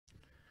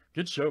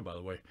Good show, by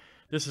the way.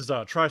 This is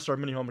TriStar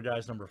Mini Home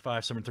Guys number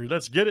 573.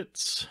 Let's get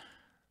it.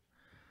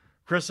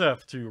 Chris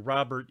F to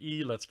Robert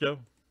E. Let's go.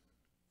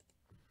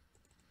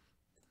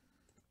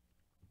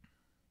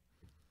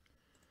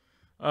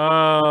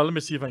 Let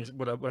me see if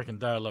what I can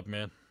dial up,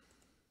 man.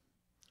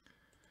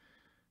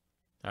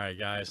 All right,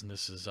 guys, and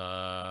this is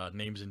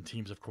names and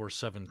teams, of course,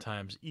 7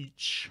 times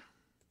each.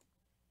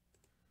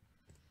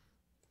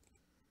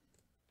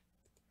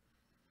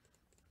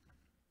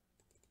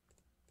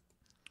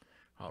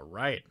 All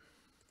right.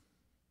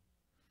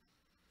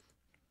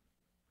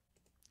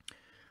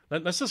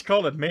 Let's just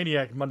call it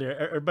Maniac Monday.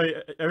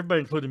 Everybody,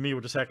 including me,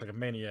 will just act like a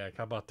maniac.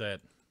 How about that?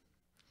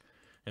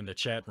 In the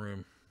chat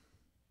room.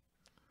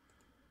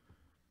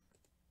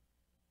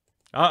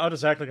 I'll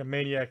just act like a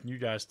maniac, and you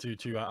guys too.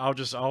 I'll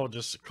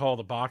just call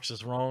the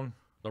boxes wrong,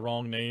 the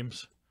wrong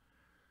names,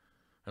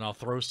 and I'll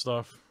throw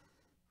stuff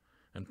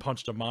and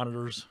punch the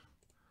monitors.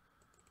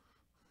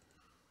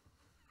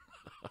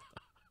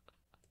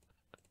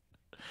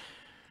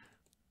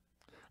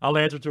 I'll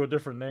answer to a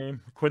different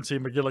name, Quincy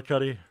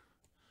McGillicuddy.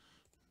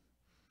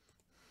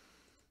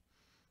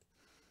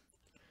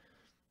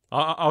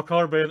 I'll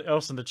call everybody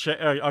else in the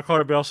chat. I'll call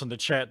everybody else in the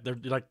chat. They're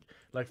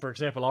like for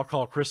example, I'll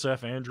call Chris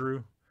F.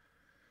 Andrew,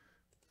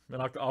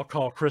 and I'll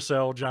call Chris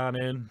L. John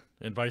N.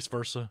 and vice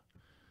versa.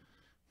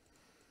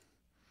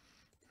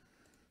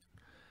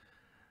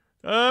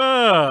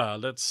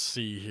 Let's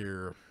see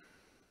here.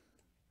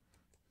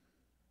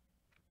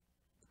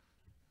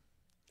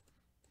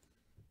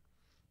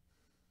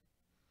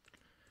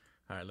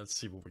 All right, let's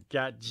see what we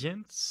got,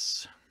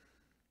 gents.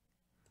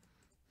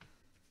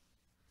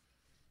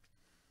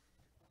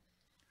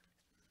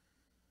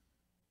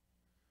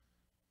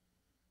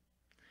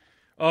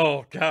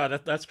 Oh, God,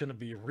 that's going to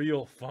be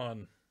real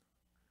fun.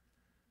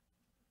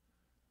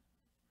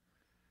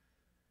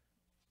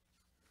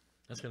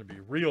 That's going to be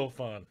real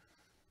fun.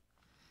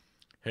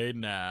 Hey,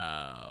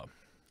 now. All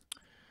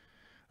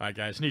right,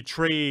 guys, any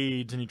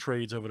trades? Any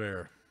trades over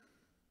there?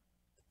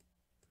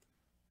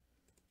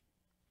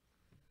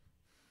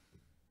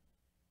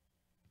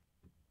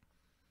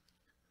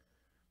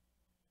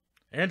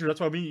 Andrew, that's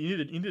why you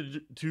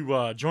needed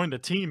to join the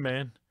team,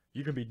 man.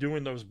 You can be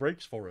doing those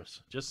breaks for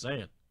us. Just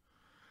saying.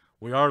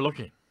 We are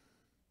looking.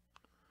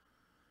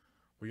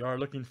 We are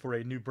looking for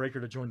a new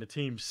breaker to join the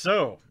team.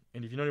 So,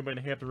 and if you know anybody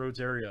in the Hampton Roads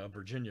area of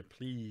Virginia,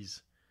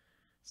 please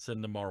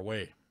send them our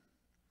way.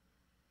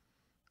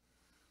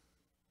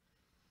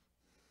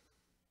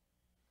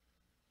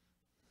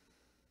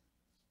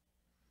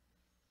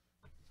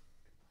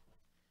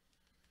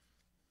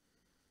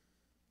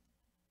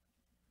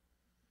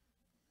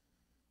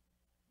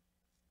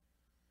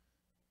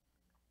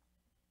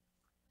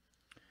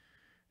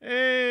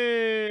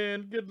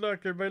 And good luck,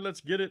 everybody.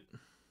 Let's get it.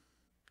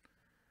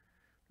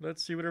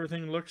 Let's see what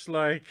everything looks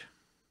like.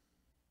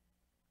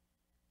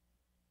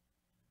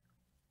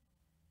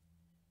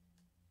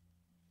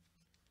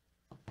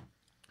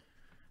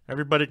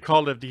 Everybody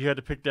called it if you had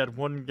to pick that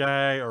one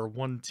guy or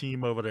one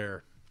team over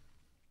there.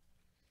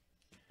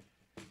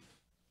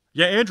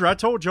 Yeah, Andrew, I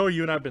told Joe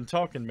you and I have been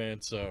talking,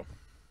 man, so.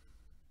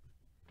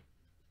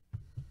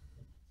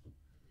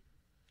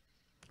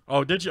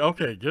 Oh, did you?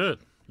 Okay, good.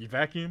 You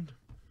vacuumed?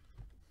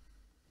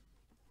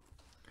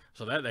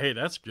 So hey,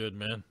 that's good,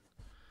 man.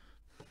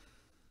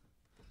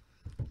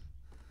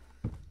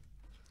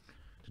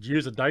 Did you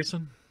use a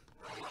Dyson?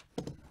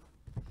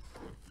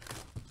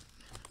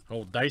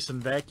 Old Dyson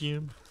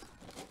vacuum?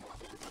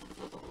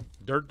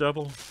 Dirt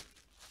Devil?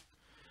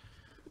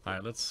 All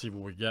right, let's see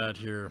what we got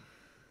here.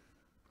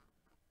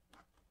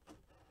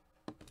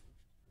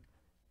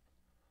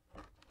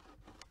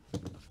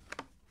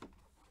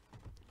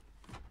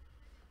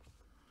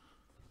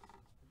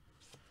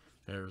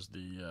 There's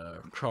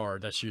the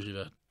card. That's usually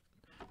that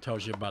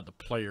tells you about the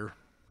player.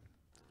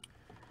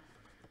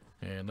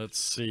 And let's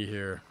see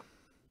here.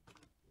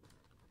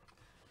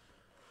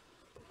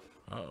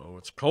 Uh-oh,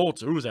 it's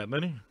Colts. Ooh, is that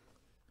Lenny?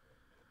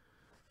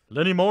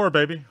 Lenny Moore,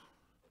 baby.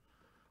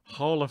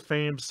 Hall of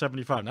Fame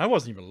 75. Now, I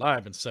wasn't even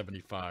alive in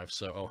 75,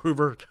 so... Oh,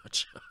 Hoover.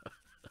 Gotcha.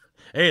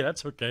 Hey,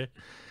 that's okay.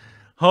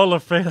 Hall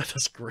of Fame.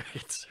 That's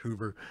great,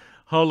 Hoover.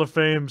 Hall of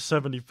Fame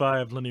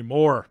 75, Lenny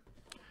Moore.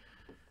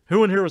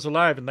 Who in here was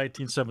alive in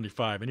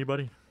 1975?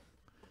 Anybody?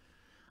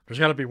 There's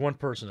got to be one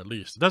person at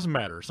least. It doesn't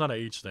matter. It's not an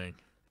age thing.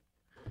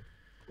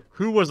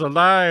 Who was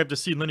alive to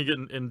see Lenny get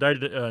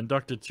inducted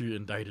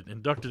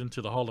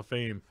into the Hall of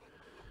Fame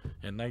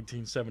in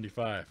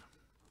 1975?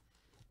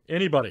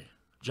 Anybody?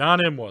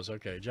 John M. was.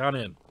 Okay, John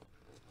N.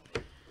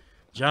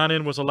 John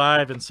N. was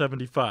alive in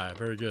 75.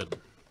 Very good.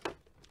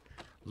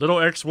 Little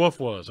X Wolf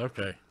was.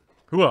 Okay.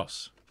 Who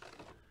else?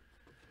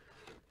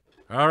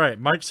 All right.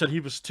 Mike said he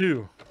was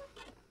 2.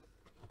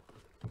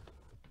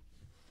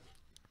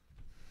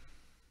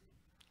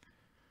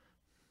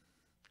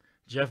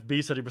 Jeff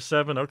B said he was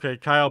 7. Okay,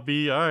 Kyle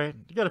B. All right.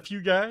 You got a few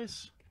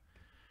guys.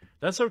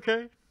 That's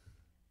okay.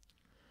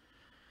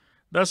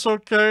 That's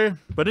okay.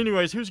 But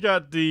anyways, who's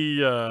got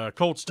the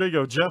Colts? There you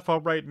go, Jeff. All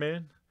right,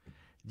 man.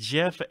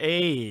 Jeff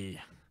A.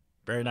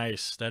 Very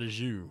nice. That is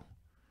you.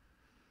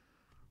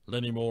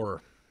 Lenny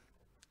Moore.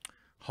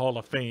 Hall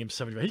of Fame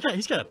 75.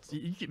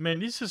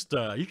 Man, he's just,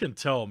 you can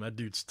tell him that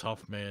dude's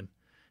tough, man.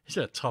 He's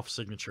got a tough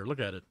signature. Look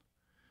at it.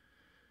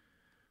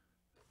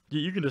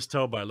 You can just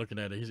tell by looking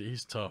at it.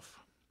 He's tough.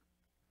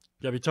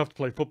 You gotta be tough to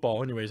play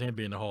football anyways and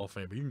be in the Hall of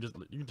Fame, but you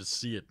can just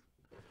see it.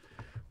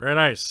 Very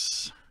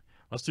nice.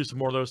 Let's do some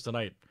more of those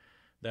tonight.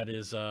 That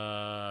is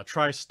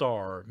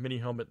Tristar mini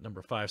helmet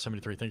number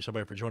 573. Thanks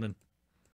everybody for joining.